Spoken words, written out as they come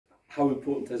how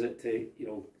important is it to,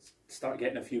 start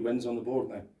getting a few wins on the board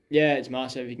now? Yeah, it's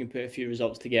massive. If you can put a few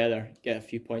results together, get a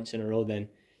few points in a row, then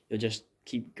you'll just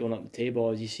keep going up the table,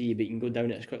 as you see, but you can go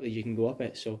down it as quickly as you can go up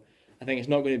it. So I think it's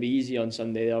not going to be easy on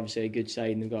Sunday. They're obviously a good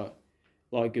side and they've got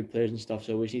a lot of good players and stuff,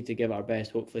 so we just need to give our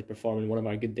best, hopefully perform in one of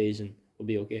our good days, and we'll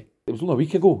be okay. It was only a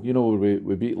week ago,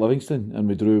 we beat Livingston and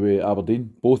we drew with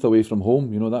Aberdeen, both away from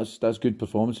home. That's good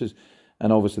performances.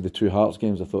 And obviously the two Hearts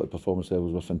games, I thought the performance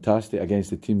levels were fantastic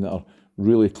against the team that are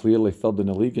really clearly third in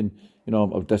the league. And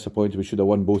I'm disappointed we should have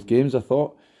won both games, I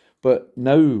thought. But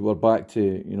now we're back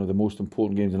to the most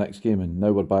important games, the next game, and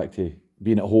now we're back to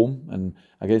being at home and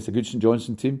against a good St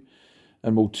Johnstone team.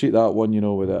 And we'll treat that one,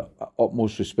 with the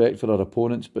utmost respect for our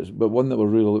opponents, but one that we're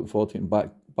really looking forward to getting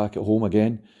back at home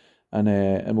again,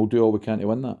 and we'll do all we can to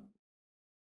win that.